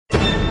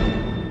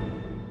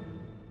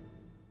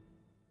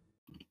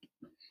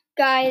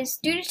guys,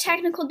 due to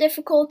technical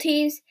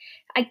difficulties,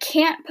 I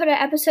can't put an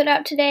episode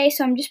out today,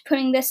 so I'm just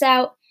putting this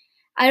out.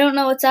 I don't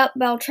know what's up,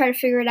 but I'll try to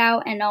figure it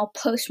out, and I'll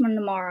post one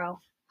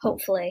tomorrow,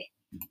 hopefully.